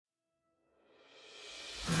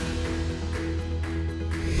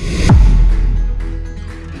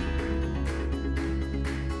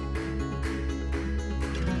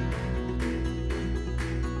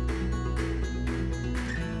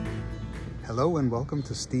Hello and welcome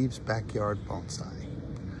to Steve's Backyard Bonsai.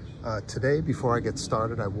 Today, before I get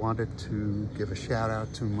started, I wanted to give a shout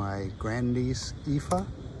out to my grandniece, Aoife,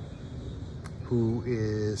 who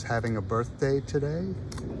is having a birthday today.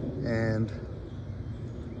 And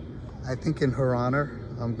I think in her honor,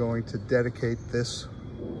 I'm going to dedicate this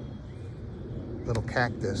little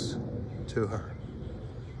cactus to her.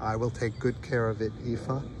 I will take good care of it,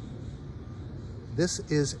 Aoife. This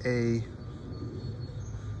is a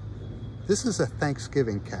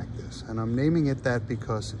Thanksgiving cactus, and I'm naming it that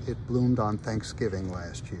because it bloomed on Thanksgiving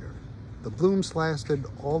last year. The blooms lasted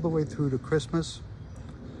all the way through to Christmas,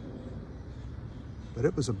 but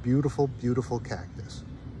it was a beautiful, beautiful cactus.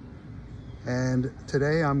 And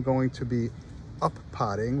today I'm going to be up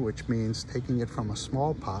potting, which means taking it from a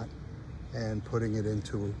small pot and putting it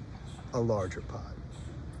into a larger pot.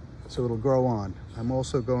 So it'll grow on. I'm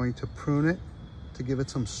also going to prune it to give it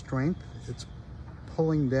some strength. It's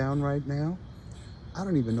pulling down right now. I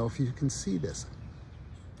don't even know if you can see this.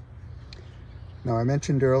 Now, I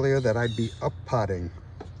mentioned earlier that I'd be up potting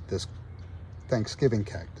this Thanksgiving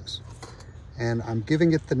cactus, and I'm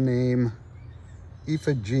giving it the name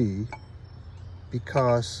Aoife G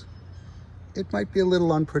because it might be a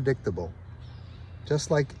little unpredictable, just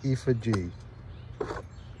like Aoife G.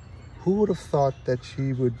 Who would have thought that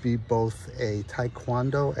she would be both a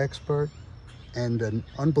Taekwondo expert and an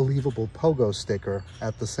unbelievable pogo sticker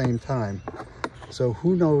at the same time? So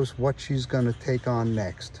who knows what she's going to take on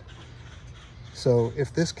next. So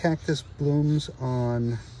if this cactus blooms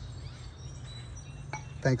on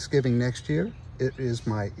Thanksgiving next year, it is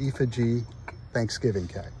my Aoife G Thanksgiving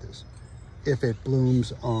cactus. If it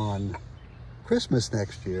blooms on Christmas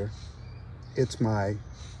next year, it's my,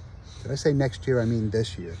 did I say next year? I mean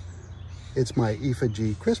this year. It's my Aoife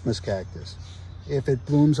G Christmas cactus. If it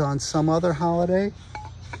blooms on some other holiday,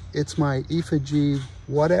 it's my Aoife G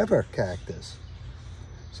whatever cactus.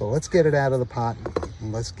 So let's get it out of the pot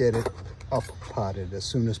and let's get it up potted as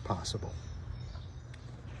soon as possible.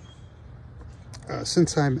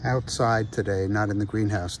 Since I'm outside today, not in the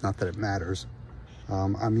greenhouse, not that it matters,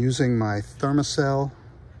 I'm using my Thermacell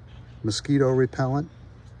mosquito repellent,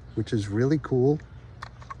 which is really cool.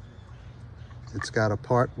 It's got a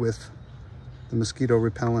part with the mosquito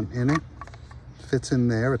repellent in it. Fits in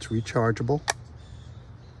there, it's rechargeable.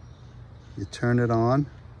 You turn it on,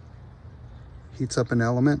 heats up an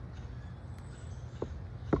element,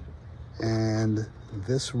 and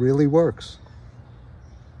this really works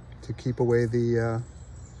to keep away the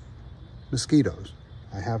mosquitoes.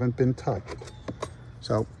 I haven't been touched.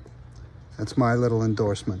 So that's my little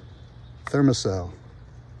endorsement. Thermacell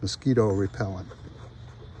mosquito repellent.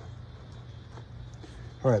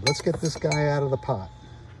 All right, let's get this guy out of the pot.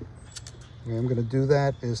 The way I'm going to do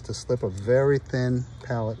that is to slip a very thin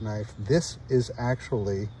palette knife. This is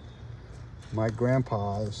actually my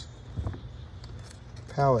grandpa's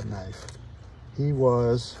palette knife. He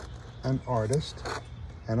was an artist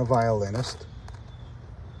and a violinist.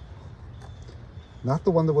 Not the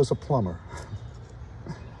one that was a plumber.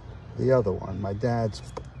 The other one, my dad's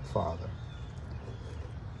father.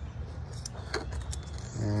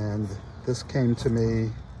 And this came to me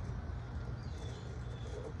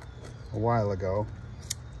a while ago.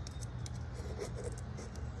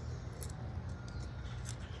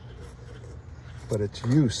 But its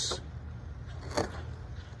use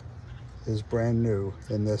is brand new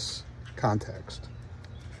in this context.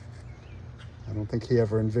 I don't think he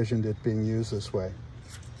ever envisioned it being used this way.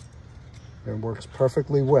 It works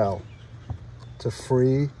perfectly well to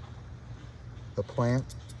free the plant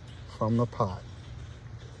from the pot.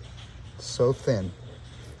 It's so thin.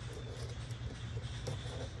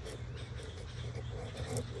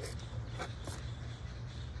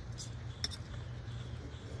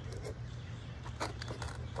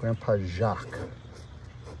 Grandpa Jacques.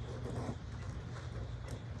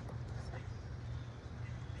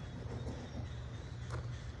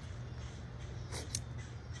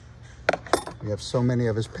 We have so many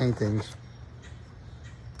of his paintings,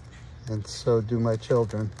 and so do my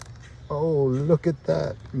children. Oh, look at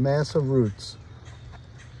that mass of roots.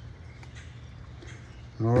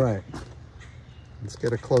 All right, let's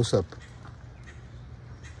get a close-up.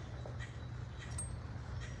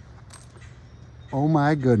 Oh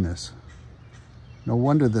my goodness. No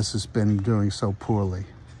wonder this has been doing so poorly.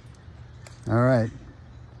 All right,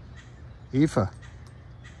 Aoife,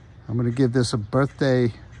 I'm gonna give this a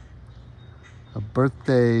birthday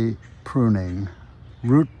pruning,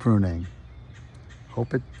 root pruning.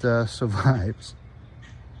 Hope it survives.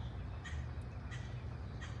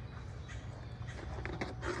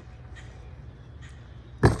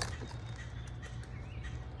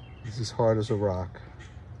 This is hard as a rock.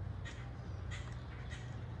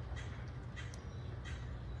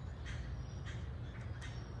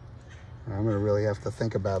 I'm gonna really have to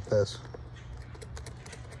think about this.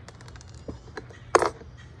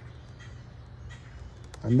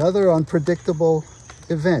 Another unpredictable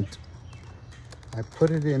event. I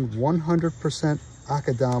put it in 100%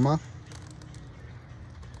 Akadama,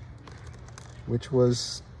 which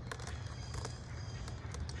was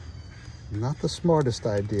not the smartest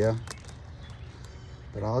idea,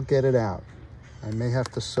 but I'll get it out. I may have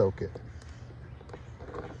to soak it.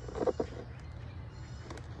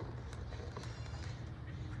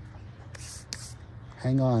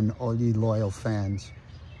 Hang on, all ye loyal fans.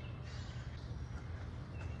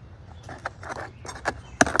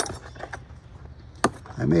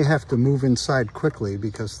 I may have to move inside quickly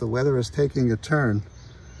because the weather is taking a turn.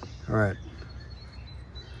 All right.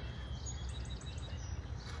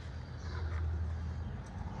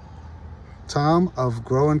 Tom of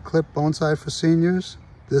Grow and Clip Bonsai for Seniors,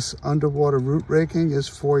 this underwater root raking is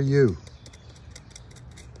for you.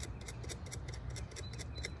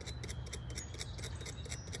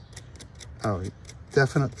 Oh, you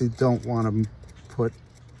definitely don't want to put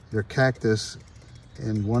your cactus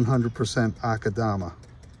in 100% Akadama.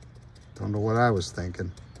 Don't know what I was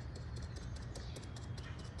thinking.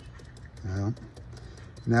 Well,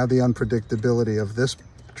 now the unpredictability of this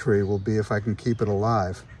tree will be if I can keep it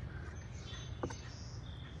alive.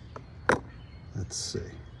 Let's see.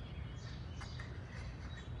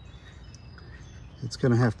 It's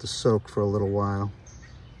going to have to soak for a little while.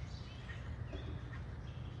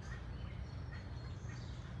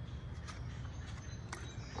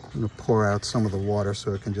 I'm going to pour out some of the water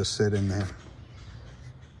so it can just sit in there.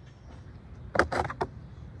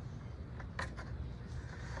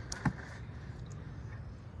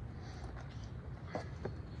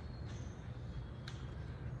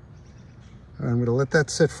 I'm going to let that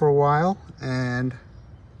sit for a while and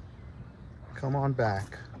come on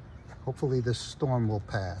back. Hopefully this storm will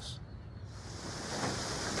pass.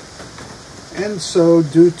 And so,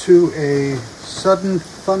 due to a sudden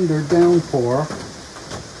thunder downpour,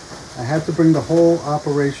 I had to bring the whole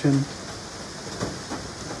operation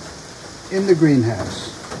in the greenhouse,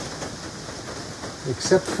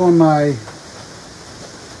 except for my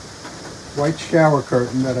white shower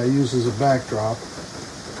curtain that I use as a backdrop.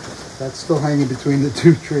 That's still hanging between the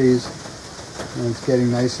two trees, and it's getting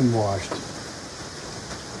nice and washed.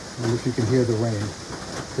 I wonder if you can hear the rain.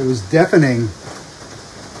 It was deafening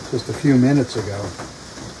just a few minutes ago.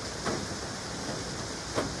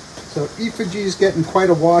 So effigy is getting quite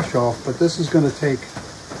a wash off, but this is going to take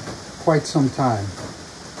quite some time.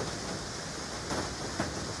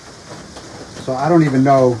 So I don't even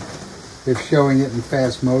know if showing it in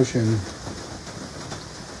fast motion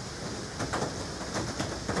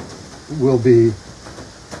will be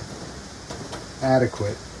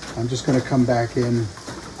adequate. I'm just going to come back in.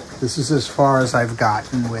 This is as far as I've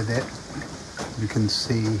gotten with it. You can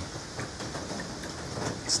see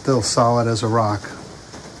it's still solid as a rock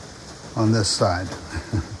on this side.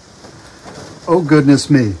 Oh goodness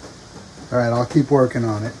me. All right, I'll keep working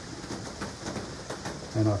on it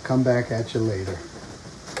and I'll come back at you later.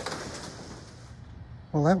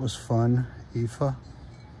 Well, that was fun, Aoife.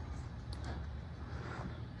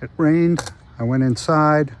 It rained, I went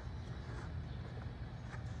inside,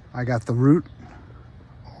 I got the root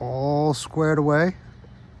all squared away,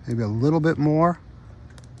 maybe a little bit more.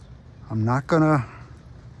 I'm not gonna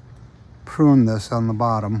prune this on the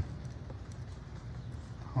bottom.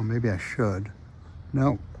 Oh, maybe I should.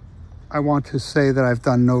 No, I want to say that I've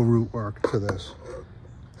done no root work to this.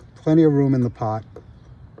 Plenty of room in the pot.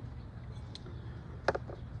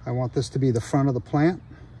 I want this to be the front of the plant.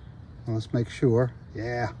 Well, let's make sure.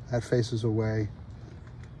 Yeah, that faces away.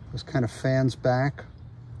 This kind of fans back.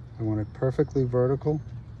 I want it perfectly vertical.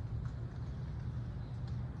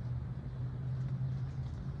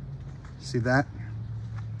 See that?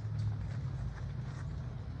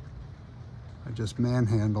 I just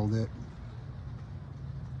manhandled it.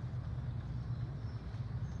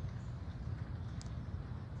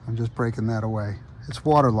 I'm just breaking that away. It's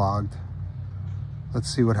waterlogged. Let's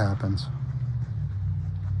see what happens.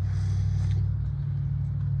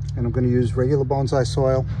 And I'm going to use regular bonsai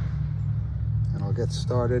soil, and I'll get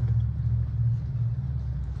started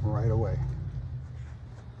right away.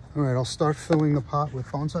 All right, I'll start filling the pot with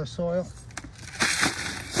bonsai soil.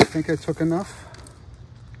 I think I took enough.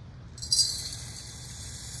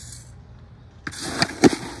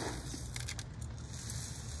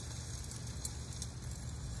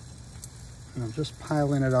 And I'm just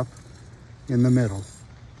piling it up in the middle.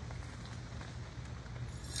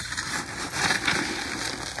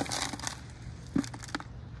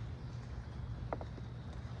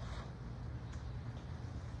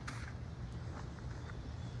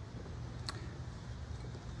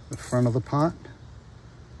 the front of the pot,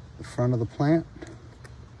 the front of the plant.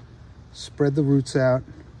 Spread the roots out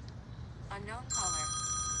Unknown caller.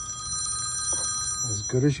 as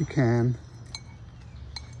good as you can.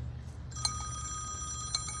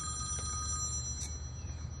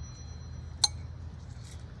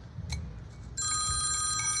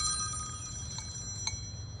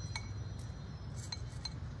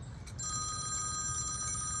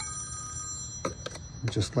 I'm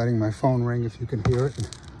just letting my phone ring if you can hear it.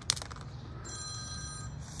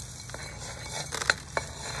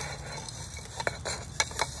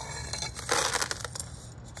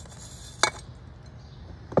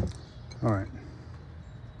 All right,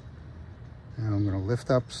 now I'm going to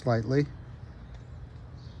lift up slightly,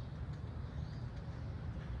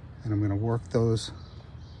 and I'm going to work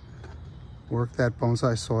that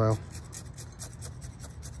bonsai soil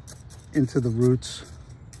into the roots,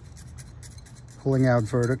 pulling out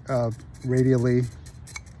radially,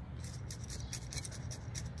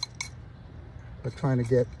 but trying to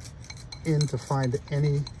get in to find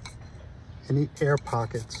any air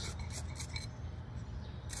pockets.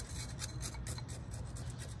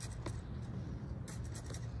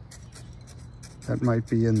 That might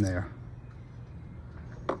be in there.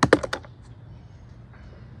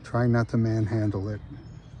 Trying not to manhandle it.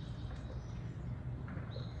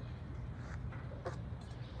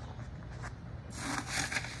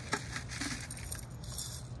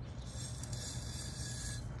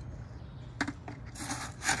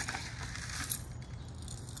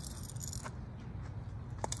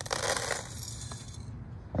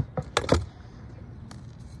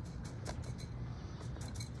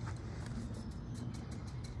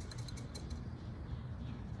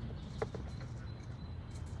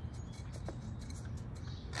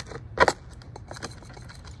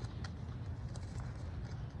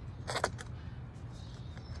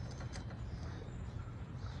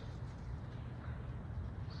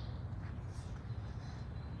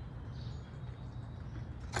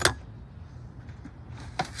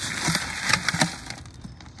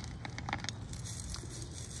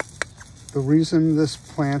 The reason this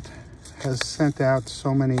plant has sent out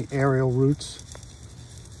so many aerial roots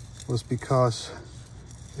was because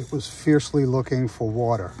it was fiercely looking for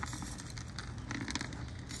water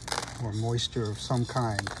or moisture of some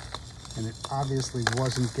kind, and it obviously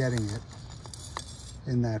wasn't getting it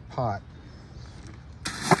in that pot.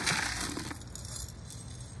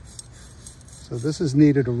 So this has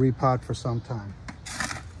needed a repot for some time.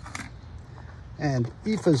 And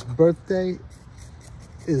Aoife's birthday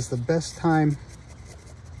is the best time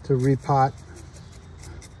to repot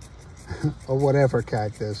or whatever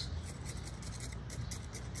cactus.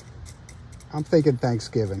 I'm thinking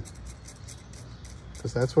Thanksgiving,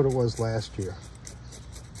 because that's what it was last year.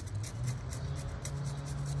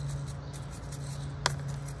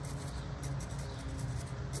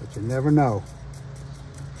 But you never know.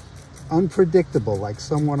 Unpredictable, like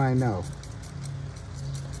someone I know.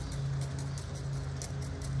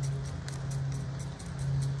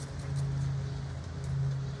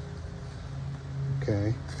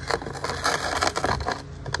 Okay,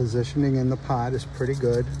 the positioning in the pot is pretty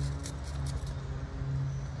good.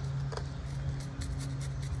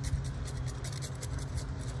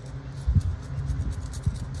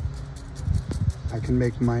 I can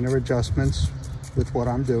make minor adjustments with what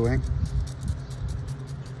I'm doing.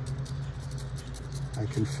 I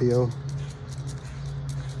can feel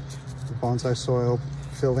the bonsai soil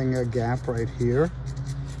filling a gap right here.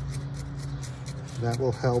 That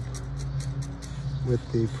will help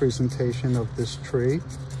with the presentation of this tree.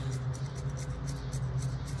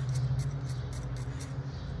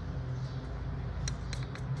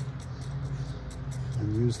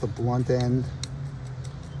 And use the blunt end to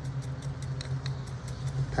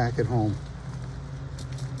pack it home.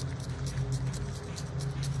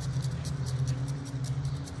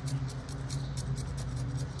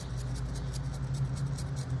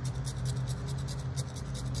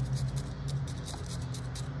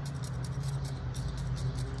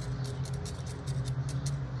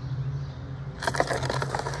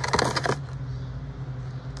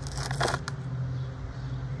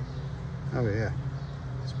 Oh yeah,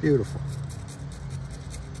 it's beautiful.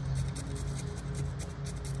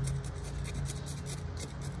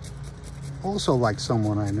 Also like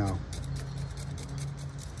someone I know.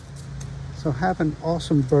 So have an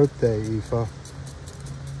awesome birthday, Aoife.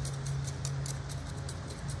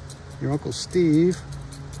 Your Uncle Steve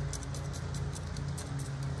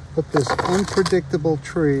put this unpredictable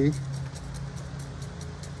tree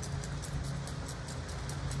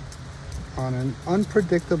on an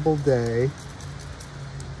unpredictable day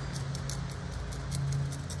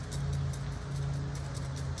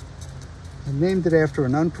I named it after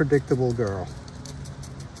an unpredictable girl.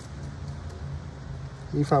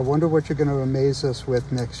 Eve, I wonder what you're going to amaze us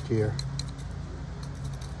with next year.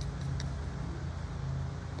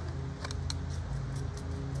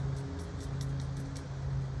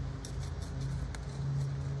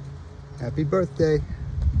 Happy birthday.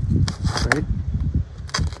 Right?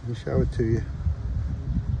 Let me show it to you.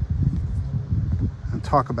 And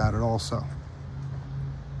talk about it also.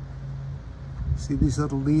 See these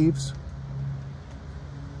little leaves?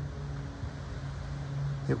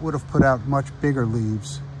 It would have put out much bigger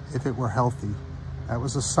leaves if it were healthy. That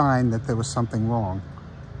was a sign that there was something wrong.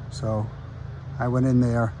 So I went in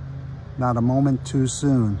there not a moment too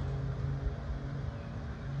soon.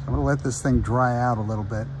 So I'm gonna let this thing dry out a little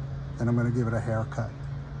bit, then I'm gonna give it a haircut.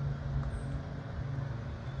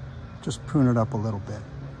 Just prune it up a little bit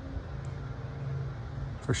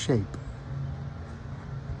for shape.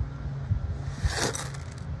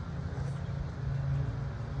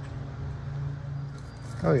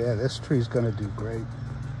 Oh yeah, this tree's gonna do great.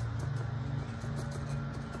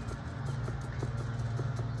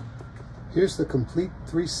 Here's the complete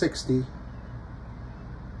 360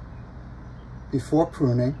 before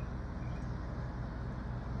pruning.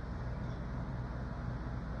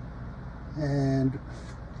 And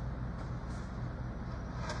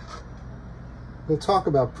we'll talk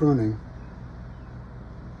about pruning.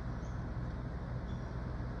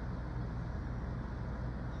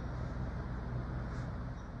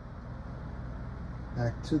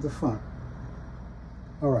 Back to the front.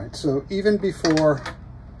 All right, so even before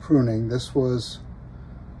pruning, this was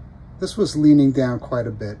leaning down quite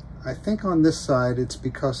a bit. I think on this side it's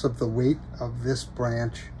because of the weight of this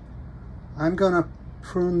branch. I'm gonna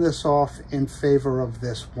prune this off in favor of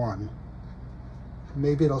this one.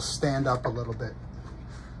 Maybe it'll stand up a little bit.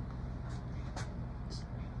 It's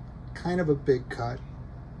kind of a big cut.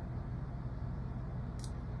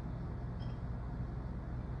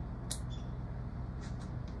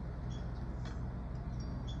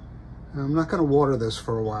 I'm not going to water this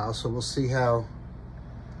for a while, so we'll see how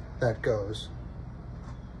that goes.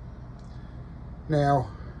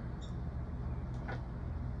 Now,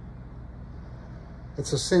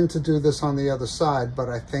 it's a sin to do this on the other side, but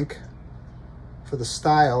I think for the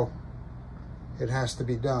style, it has to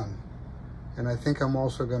be done. And I think I'm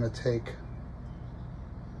also going to take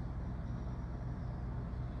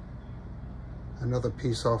another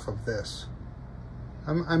piece off of this.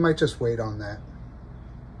 I might just wait on that.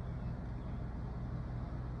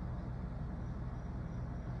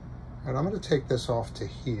 All right, I'm going to take this off to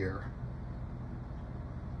here.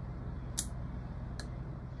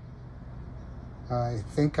 I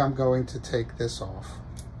think I'm going to take this off,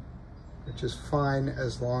 which is fine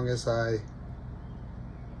as long as I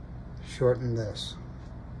shorten this.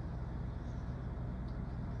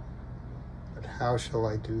 But how shall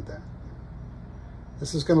I do that?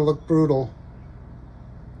 This is going to look brutal.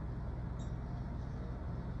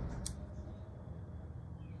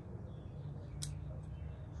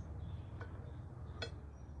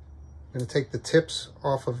 I'm going to take the tips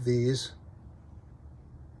off of these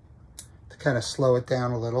to kind of slow it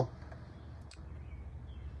down a little.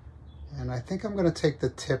 And I think I'm going to take the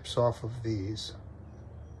tips off of these.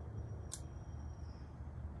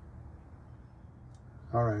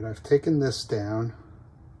 All right, I've taken this down.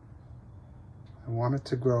 I want it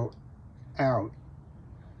to grow out.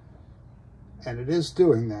 And it is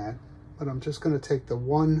doing that, but I'm just going to take the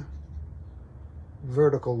one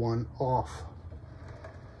vertical one off.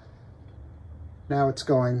 Now it's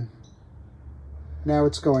going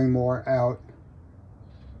more out.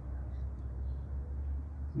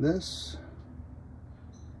 This,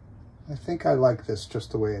 I think I like this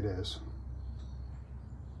just the way it is.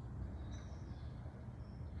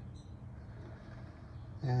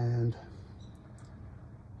 And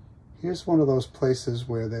here's one of those places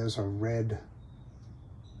where there's a red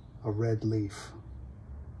leaf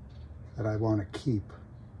that I want to keep.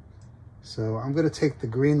 So I'm going to take the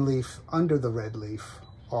green leaf under the red leaf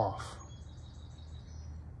off.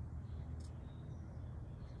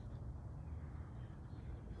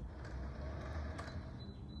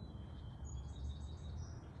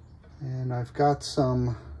 And I've got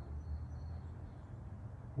some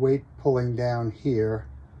weight pulling down here.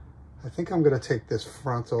 I think I'm going to take this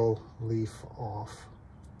frontal leaf off.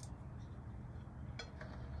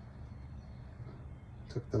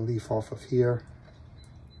 Took the leaf off of here.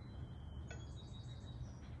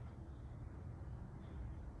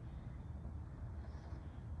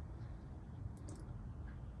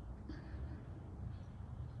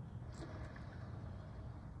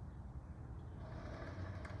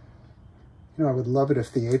 You know, I would love it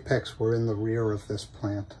if the apex were in the rear of this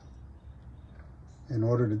plant. in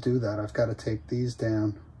order to do that, I've got to take these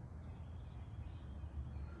down.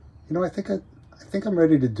 You know, I think I'm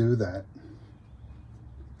ready to do that.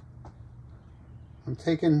 I'm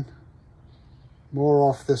taking more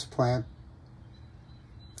off this plant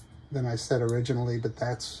than I said originally, but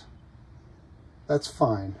that's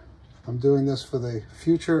fine. I'm doing this for the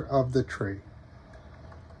future of the tree.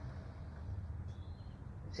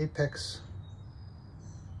 Apex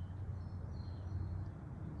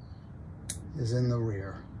is in the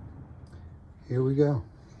rear. Here we go.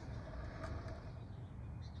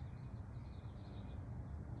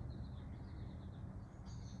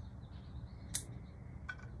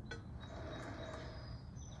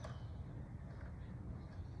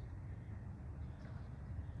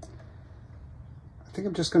 I think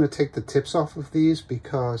I'm just going to take the tips off of these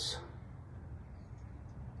because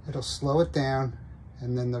it'll slow it down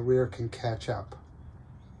and then the rear can catch up.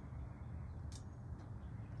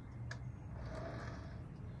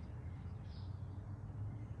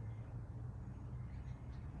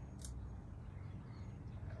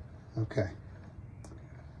 Okay.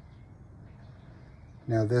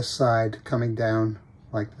 Now this side coming down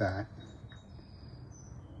like that.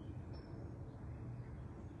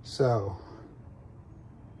 So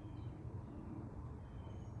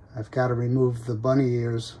I've got to remove the bunny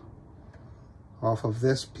ears off of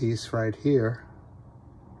this piece right here.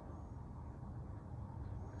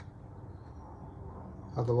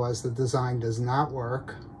 Otherwise the design does not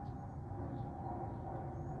work.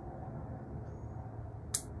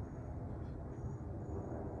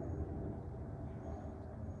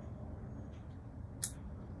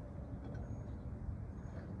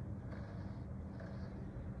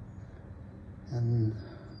 And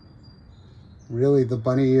really the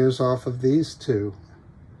bunny ears off of these two.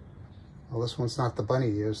 Well, this one's not the bunny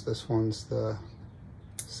ears, this one's the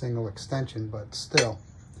single extension, but still.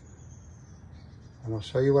 And I'll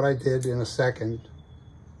show you what I did in a second.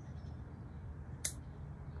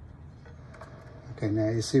 Okay, now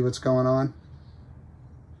you see what's going on?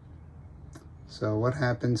 So what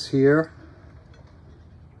happens here?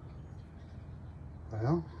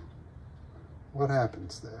 Well, what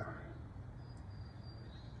happens there?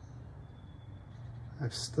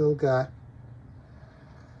 I've still got,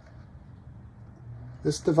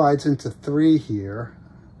 this divides into 3 here.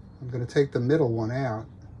 I'm going to take the middle one out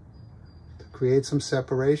to create some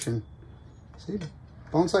separation. See,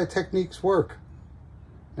 bonsai techniques work.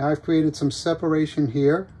 Now I've created some separation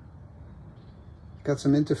here. Got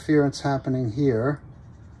some interference happening here.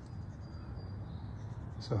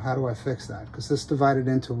 So how do I fix that? Because this divided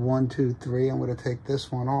into 1, 2, 3. I'm going to take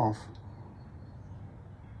this one off.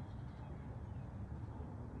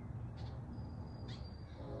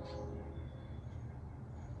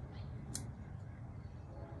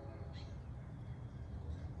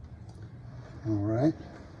 All right.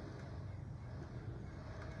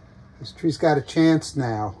 This tree's got a chance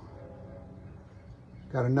now.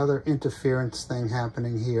 Got another interference thing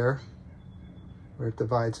happening here where it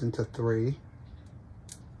divides into 3.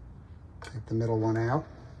 Take the middle one out,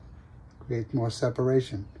 create more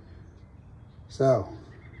separation. So,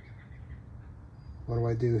 what do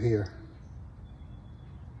I do here?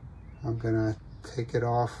 I'm gonna take it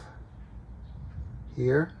off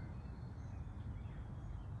here.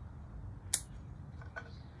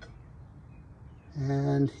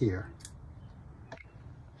 And here,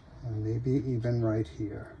 and maybe even right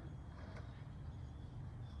here.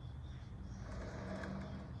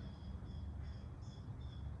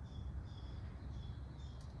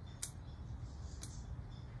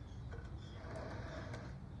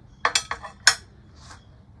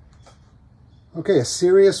 Okay, a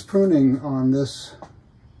serious pruning on this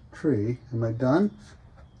tree. Am I done?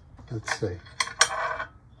 Let's see.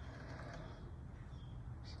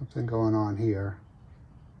 Something going on here.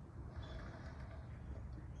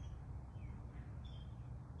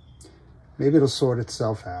 Maybe it'll sort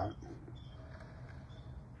itself out.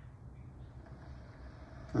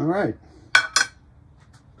 All right.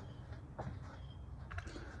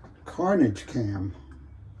 Carnage cam.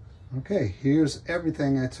 Okay, here's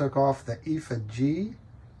everything I took off the IFA G.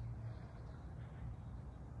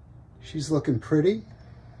 She's looking pretty.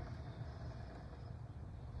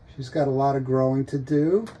 She's got a lot of growing to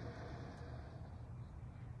do.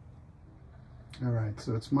 All right,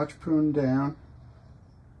 so it's much pruned down.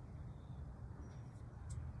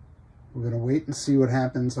 We're going to wait and see what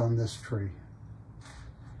happens on this tree.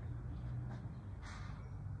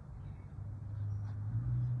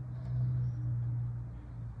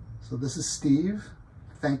 So this is Steve.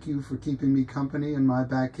 Thank you for keeping me company in my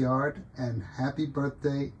backyard, and happy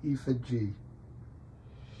birthday, IFA G.